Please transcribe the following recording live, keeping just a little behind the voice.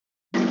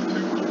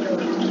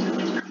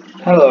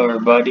Hello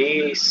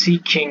everybody, Sea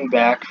King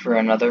back for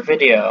another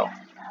video.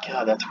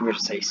 God, that's weird to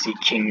say Sea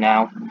King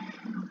now.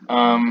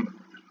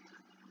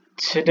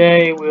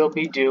 Today we'll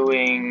be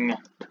doing,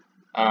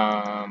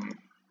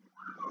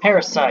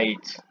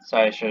 Parasite. So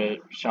I should have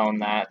shown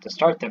that to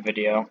start the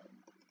video.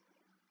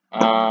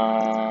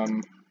 We're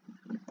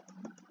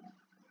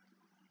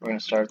gonna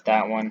start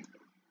that one.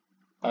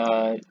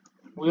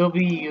 We'll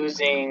be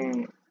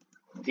using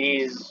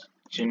these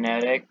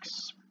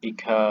genetics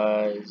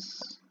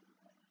because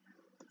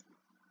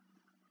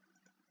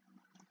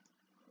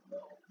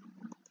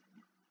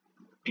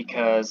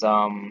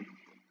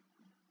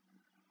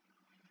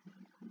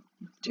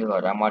dear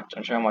Lord, I'm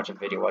trying to watch a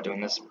video while doing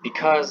this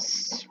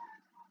because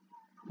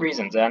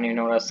reasons. I don't even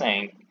know what I was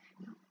saying.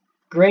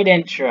 Great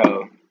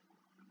intro.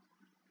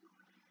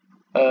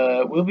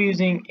 We'll be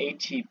using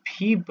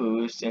ATP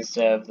boost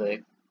instead of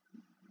the.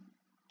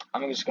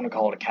 I'm just gonna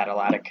call it a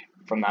catalytic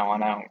from now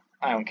on.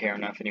 I don't care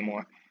enough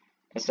anymore.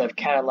 Instead of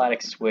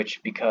catalytic switch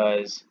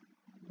because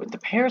with the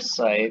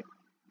parasite,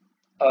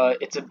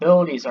 its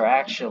abilities are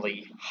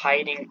actually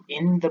hiding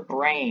in the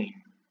brain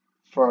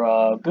for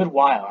a good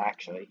while.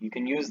 Actually, you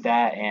can use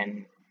that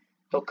and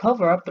it'll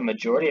cover up the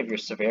majority of your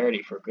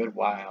severity for a good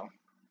while.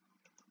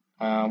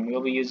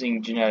 We'll be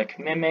using genetic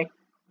mimic.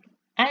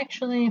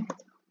 Actually,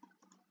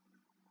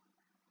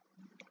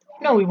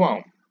 no, we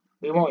won't.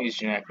 We won't use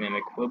genetic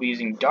mimic. We'll be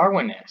using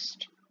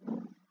Darwinist.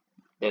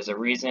 There's a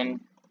reason.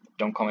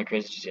 Don't call me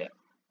crazy just yet.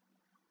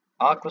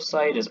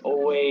 Aquasite is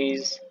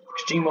always.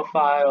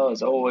 Extremophile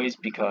is always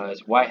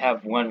because why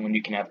have one when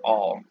you can have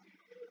all?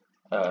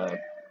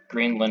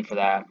 Greenland for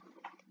that.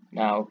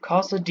 Now,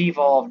 cost of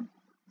devolve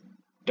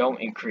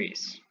don't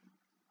increase.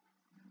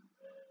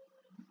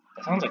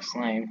 That sounds like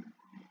slang.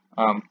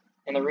 And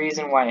the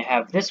reason why I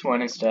have this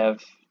one instead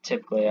of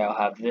typically I'll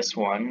have this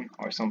one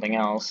or something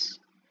else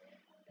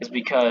is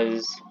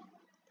because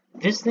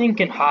this thing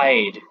can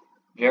hide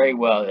very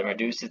well and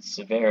reduce its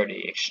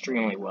severity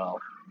extremely well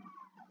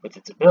with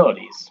its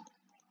abilities.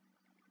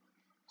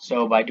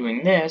 So by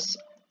doing this,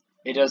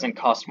 it doesn't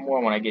cost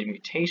more when I get a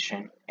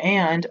mutation,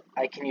 and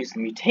I can use the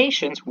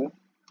mutations. Whoop,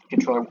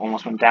 controller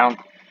almost went down.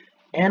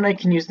 And I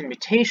can use the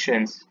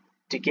mutations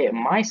to get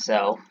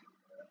myself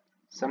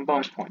some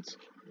bonus points.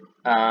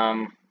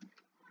 We'll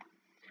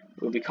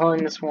be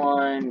calling this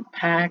one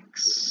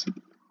Pax.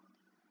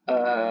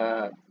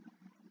 I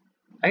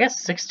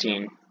guess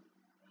 16.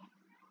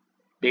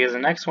 Because the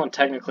next one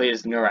technically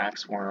is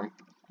Neurax Worm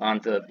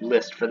on the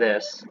list for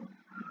this.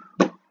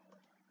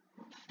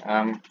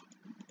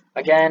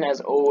 Again,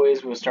 as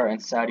always, we'll start in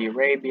Saudi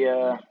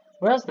Arabia.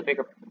 What else the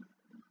bigger?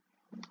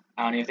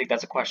 I don't even think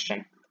that's a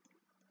question.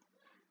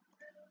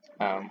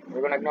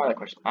 We're gonna ignore that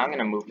question. I'm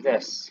gonna move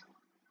this.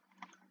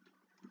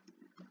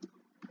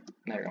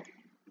 There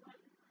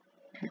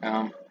we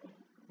go.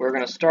 We're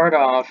gonna start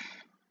off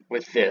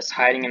with this,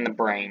 hiding in the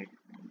brain.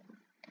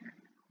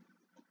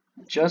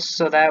 Just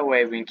so that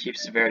way we can keep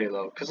severity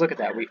low. Because look at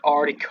that, we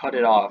already cut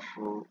it off.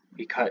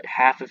 We cut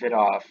half of it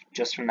off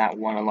just from that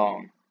one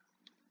alone.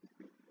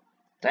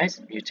 Did I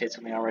mutate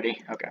something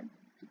already? Okay.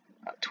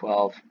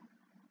 12.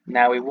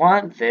 Now we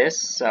want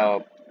this,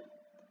 so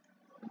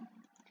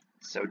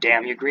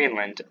damn you,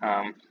 Greenland.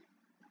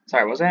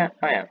 Sorry, what was that?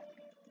 Oh yeah.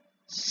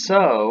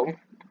 So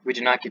we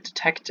do not get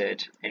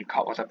detected and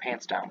caught with our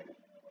pants down.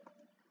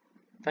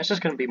 That's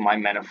just gonna be my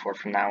metaphor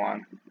from now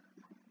on.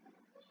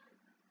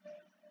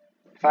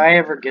 If I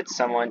ever get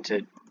someone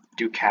to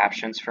do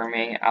captions for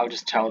me, I'll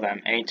just tell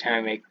them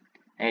anytime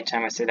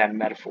I say that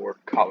metaphor,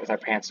 caught with our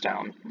pants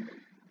down,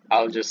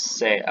 I'll just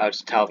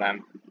tell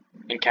them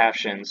in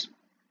captions,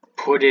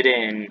 put it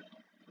in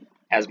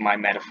as my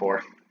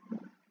metaphor.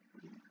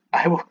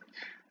 I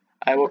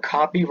will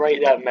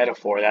copyright that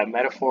metaphor. That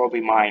metaphor will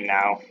be mine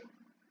now.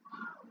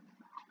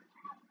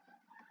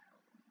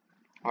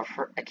 I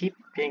keep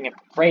being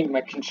afraid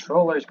my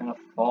controller is gonna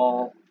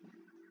fall.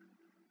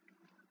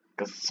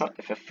 Because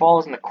if it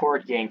falls and the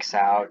cord yanks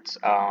out,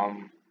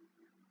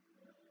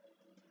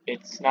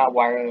 it's not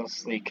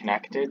wirelessly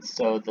connected,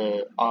 so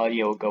the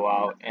audio will go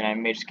out, and I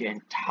may just get an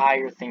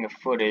entire thing of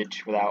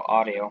footage without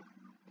audio,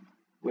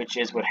 which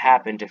is what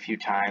happened a few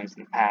times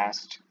in the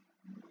past.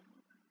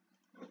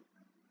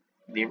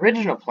 The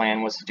original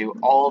plan was to do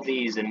all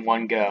these in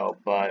one go,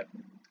 but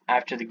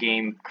after the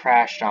game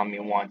crashed on me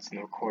once and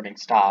the recording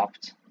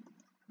stopped.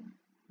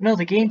 No,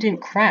 the game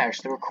didn't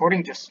crash, the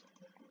recording just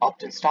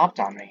upped and stopped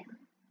on me.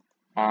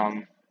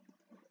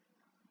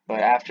 But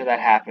after that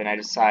happened, I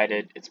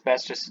decided it's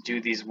best just to do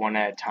these one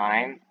at a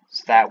time,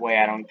 so that way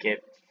I don't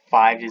get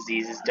 5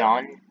 diseases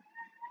done,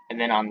 and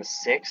then on the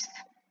 6th,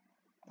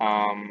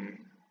 and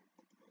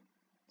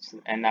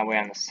that way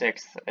on the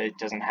 6th, it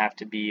doesn't have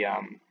to be,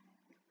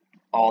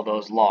 all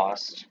those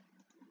lost.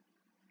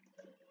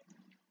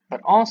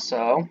 But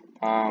also,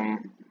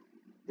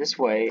 this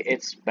way,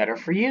 it's better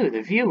for you,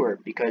 the viewer,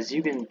 because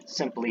you can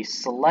simply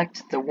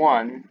select the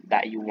one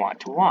that you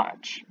want to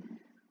watch.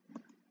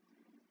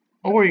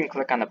 Or you can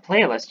click on the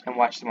playlist and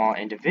watch them all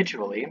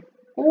individually.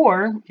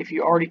 Or, if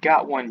you already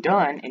got one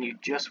done and you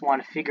just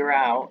want to figure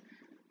out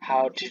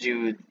how to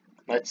do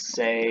let's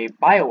say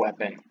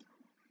bioweapon,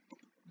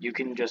 you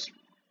can just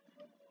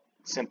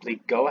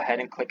simply go ahead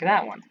and click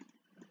that one.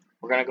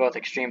 We're going to go with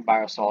extreme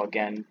biosol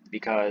again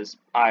because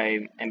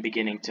I am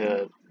beginning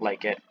to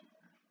like it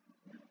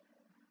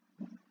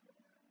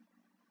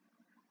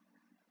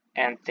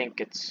and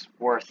think it's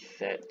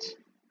worth it.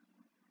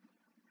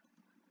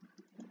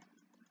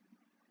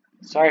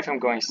 Sorry if I'm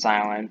going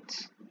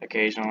silent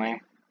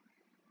occasionally.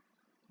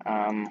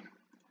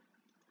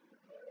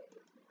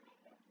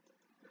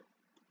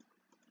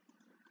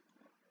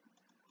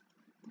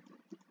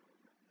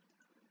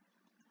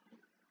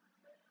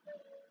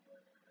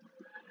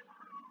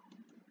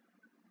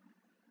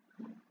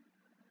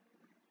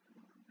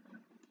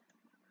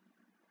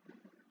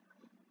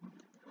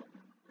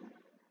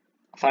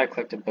 I thought I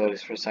clicked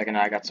abilities for a second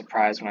and I got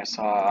surprised when I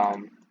saw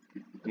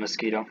the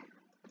mosquito.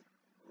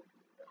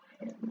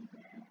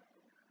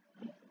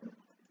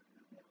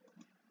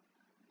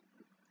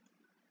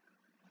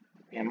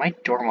 Yeah, my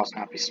door must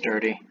not be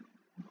sturdy.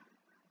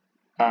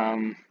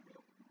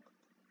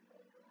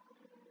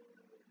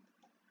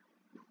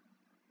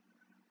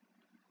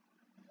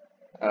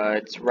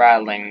 It's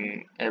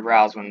rattling. It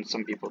rattles when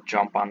some people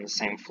jump on the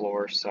same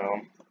floor, so.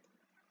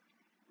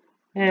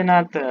 Yeah,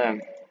 not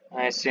the.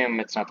 I assume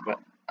it's not the.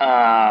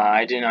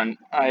 I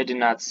did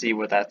not see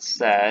what that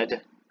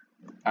said.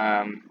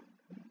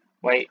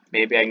 Wait,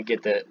 maybe I can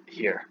get the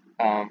here.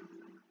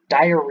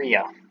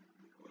 Diarrhea.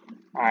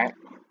 Alright.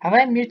 Have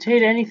I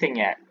mutated anything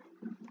yet?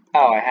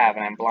 Oh, I have,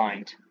 and I'm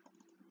blind.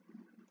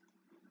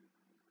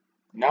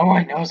 No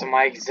one knows of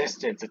my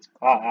existence. It's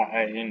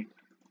fine.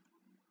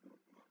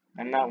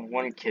 I'm not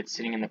one kid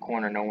sitting in the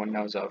corner no one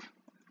knows of.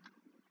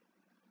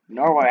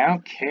 Norway, I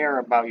don't care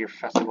about your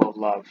festival of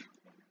love.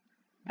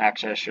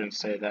 Actually, I shouldn't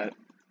say that.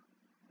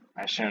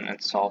 I shouldn't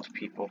insult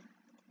people.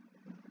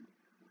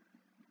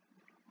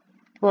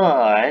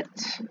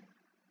 But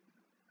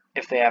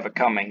if they have it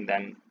coming,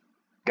 then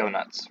go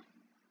nuts.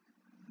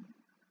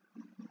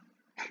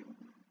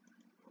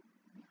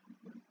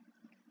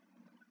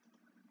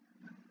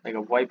 Like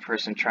a white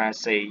person trying to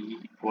say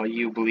what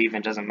you believe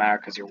in doesn't matter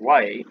because you're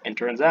white, and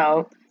turns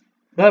out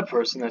that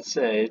person that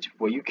said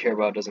what you care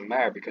about doesn't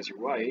matter because you're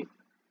white,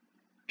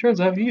 turns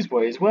out he's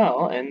white as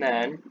well, and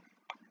then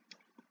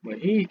what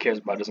he cares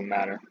about doesn't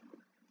matter.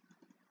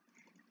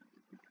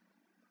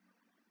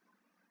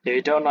 If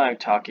you don't know what I'm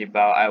talking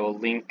about, I will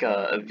link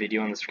a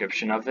video in the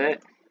description of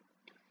it.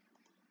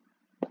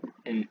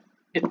 And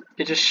it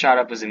just shot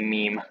up as a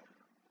meme.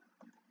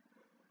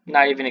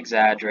 Not even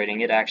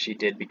exaggerating, it actually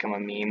did become a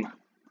meme.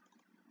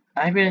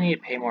 I really need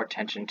to pay more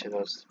attention to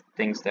those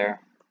things there.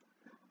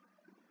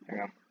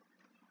 There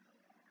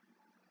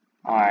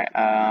we go.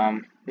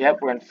 Alright, yep,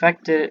 we're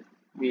infected.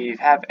 We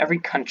have every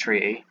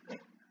country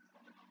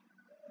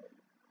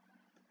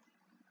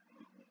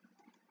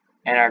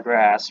in our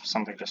grasp.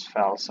 Something just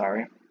fell,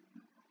 sorry.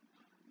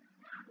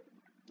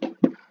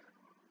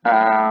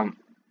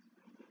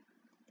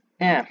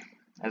 Yeah.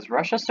 Is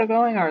Russia still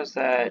going, or is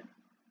that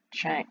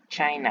China?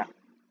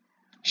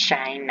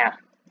 China.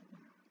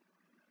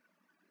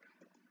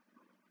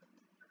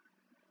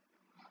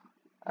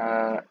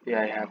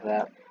 Yeah, I have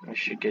that. We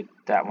should get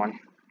that one.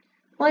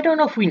 Well, I don't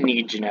know if we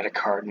need genetic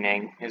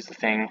hardening, is the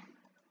thing.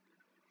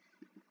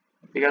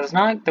 Because it's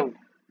not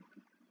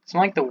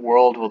like the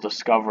world will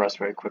discover us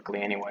very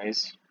quickly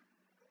anyways.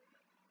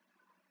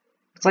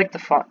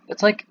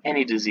 It's like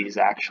any disease,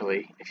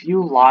 actually. If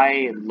you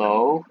lie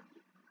low,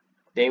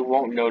 they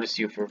won't notice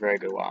you for a very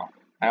good while.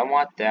 I don't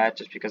want that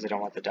just because I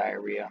don't want the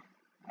diarrhea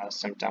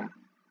symptom.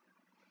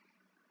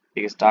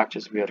 Because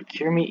doctors will be able to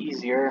cure me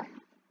easier.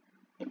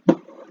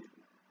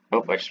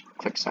 Oh, I just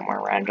clicked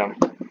somewhere random.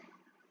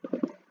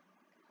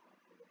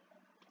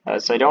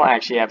 So I don't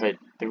actually have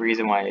the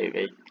reason why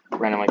I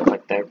randomly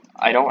clicked there.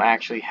 I don't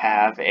actually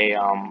have a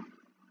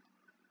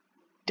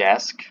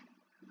desk.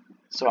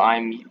 So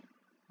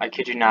I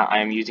kid you not,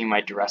 I am using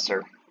my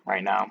dresser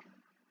right now.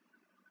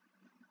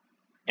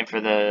 And for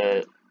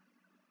the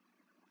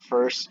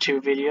first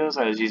 2 videos,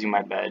 I was using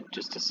my bed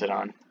just to sit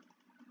on.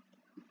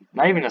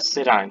 Not even to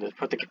sit on, to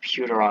put the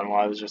computer on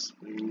while I was just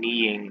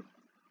kneeing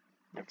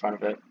in front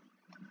of it.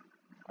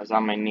 I was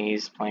on my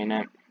knees playing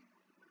it.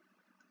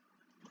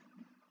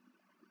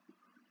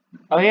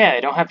 Oh yeah, I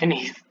don't have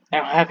any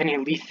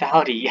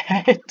lethality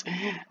yet.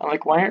 I'm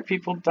like, why aren't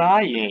people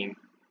dying?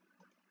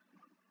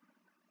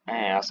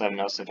 I also have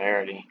no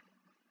severity.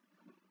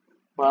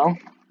 Well,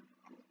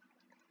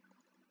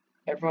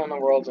 everyone in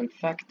the world's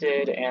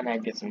infected, and I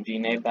get some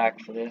DNA back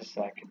for this.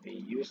 That could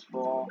be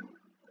useful.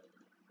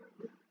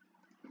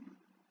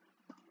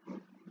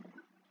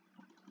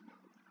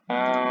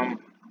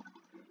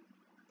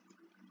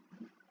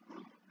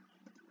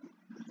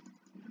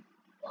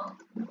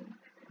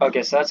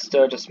 Okay, so that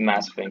still just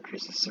massively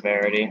increases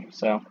severity,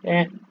 so,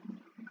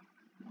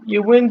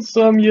 You win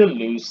some, you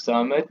lose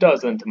some, it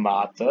doesn't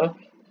matter.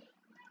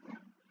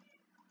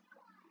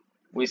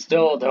 We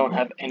still don't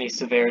have any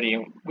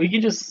severity. We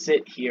can just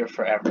sit here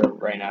forever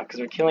right now,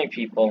 because we're killing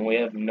people and we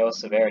have no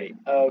severity.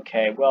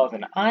 Okay, well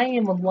then, I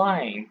am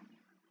lying.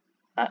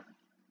 I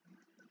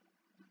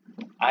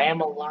am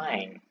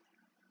lying.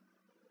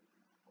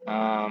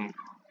 Um,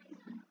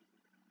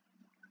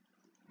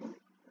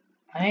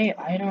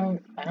 I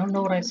don't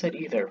know what I said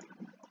either.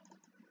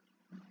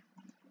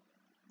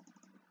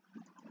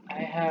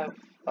 I have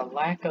a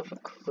lack of a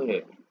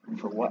clue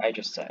for what I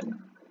just said.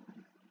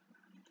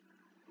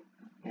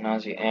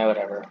 Nausea,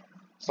 whatever.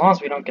 As long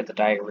as we don't get the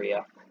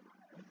diarrhea.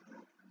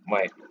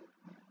 Wait.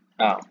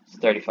 Oh, it's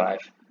 35.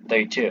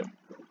 32.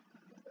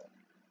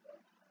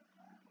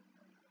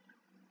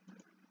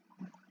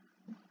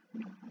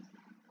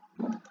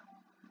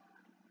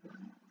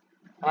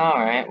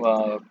 Alright,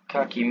 well,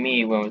 cocky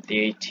me went with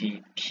the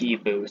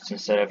ATP boost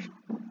instead of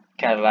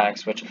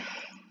Cadillacs, which...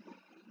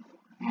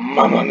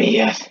 Mamma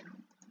mia!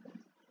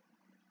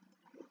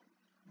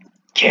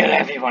 Kill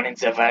everyone in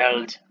the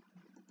world!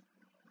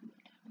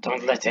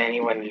 Don't let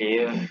anyone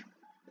live.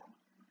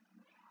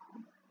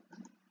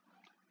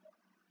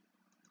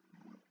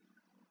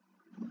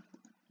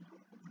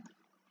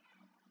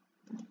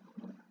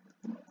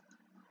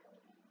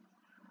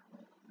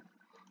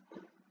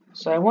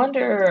 So I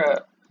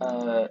wonder,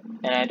 and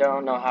I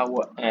don't know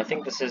and I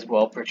think this is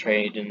well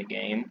portrayed in the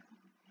game,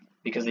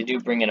 because they do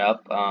bring it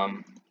up,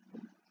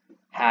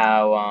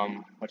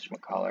 how,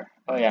 whatchamacallit,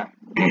 oh yeah,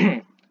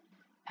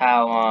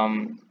 how,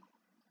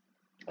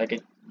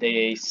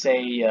 they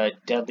say,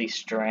 deadly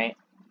strain,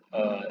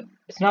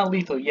 it's not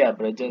lethal yet,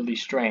 but a deadly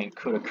strain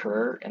could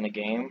occur in the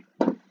game.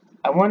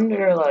 I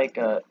wonder, like,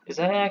 is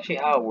that actually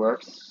how it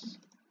works?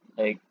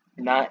 Like,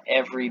 not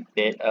every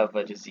bit of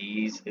a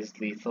disease is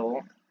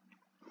lethal,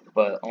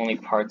 but only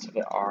parts of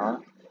it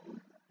are.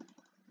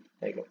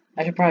 There you go.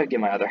 I should probably get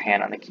my other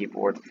hand on the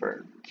keyboard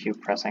for cue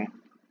pressing.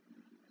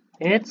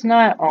 It's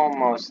not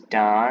almost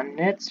done.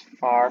 It's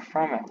far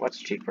from it. What's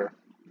cheaper?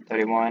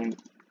 31.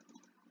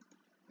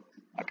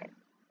 Okay.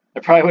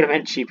 It probably would have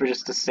been cheaper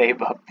just to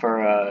save up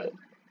for a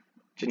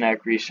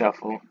genetic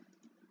reshuffle.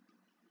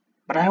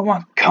 But I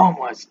want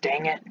comas,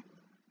 dang it.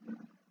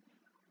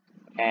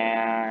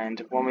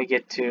 And when we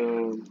get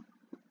to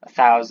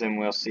 1,000,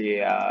 we'll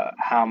see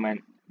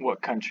what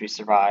country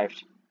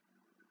survived.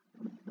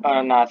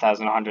 Oh, not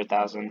 1,000,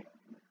 100,000.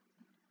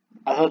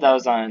 I thought that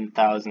was on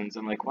thousands.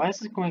 I'm like, why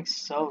is it going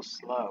so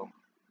slow?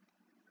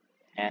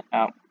 And,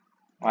 oh,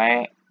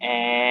 wait,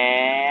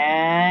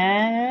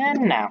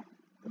 and now.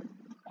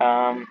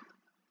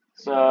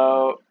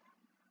 So,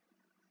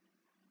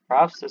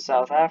 props to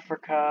South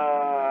Africa,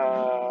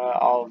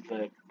 all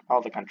the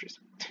countries.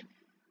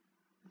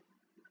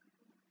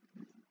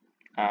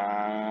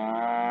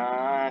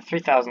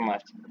 3,000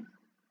 left.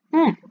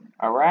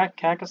 Iraq,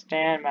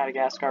 Pakistan,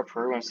 Madagascar,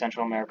 Peru, and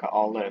Central America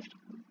all lived.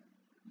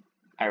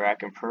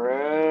 Iraq and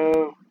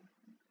Peru.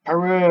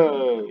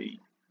 Peru!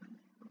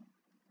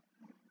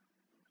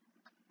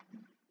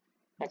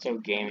 That's a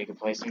game you can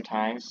play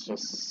sometimes,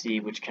 just to see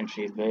which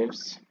country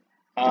lives.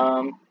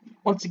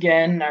 Once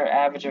again, our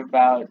average of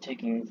about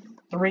taking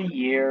 3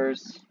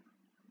 years.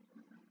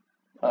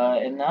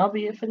 And that'll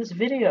be it for this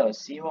video.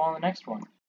 See you all in the next one.